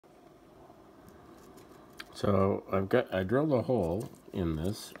So I drilled a hole in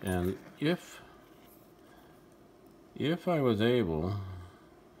this, and if I was able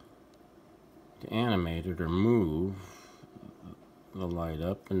to animate it or move the light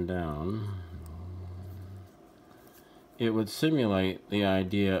up and down, it would simulate the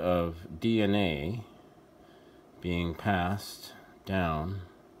idea of DNA being passed down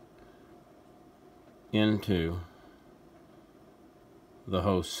into the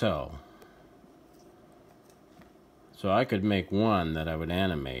host cell. So I could make one that I would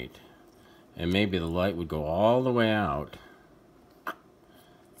animate, and maybe the light would go all the way out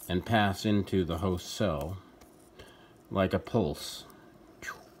and pass into the host cell like a pulse.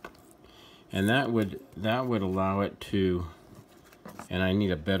 And that would allow it to, and I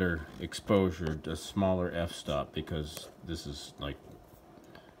need a better exposure, a smaller f-stop, because this is like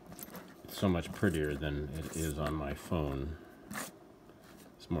so much prettier than it is on my phone.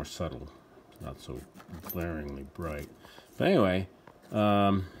 It's more subtle, it's not so glaringly bright. But anyway,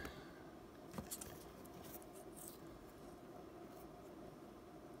 now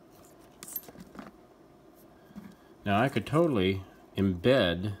I could totally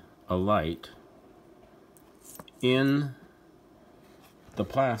embed a light in the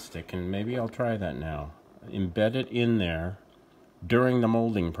plastic, and maybe I'll try that now. Embed it in there during the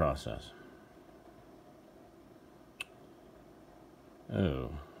molding process. Oh,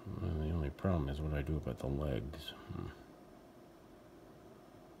 well, the only problem is what I do about the legs.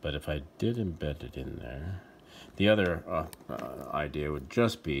 But if I did embed it in there, the other idea would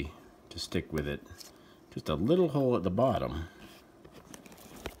just be to stick with it just a little hole at the bottom.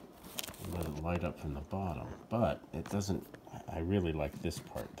 Let it light up from the bottom, but it doesn't. I really like this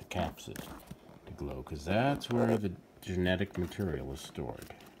part, the capsid, to glow, because that's where the genetic material is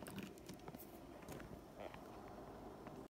stored.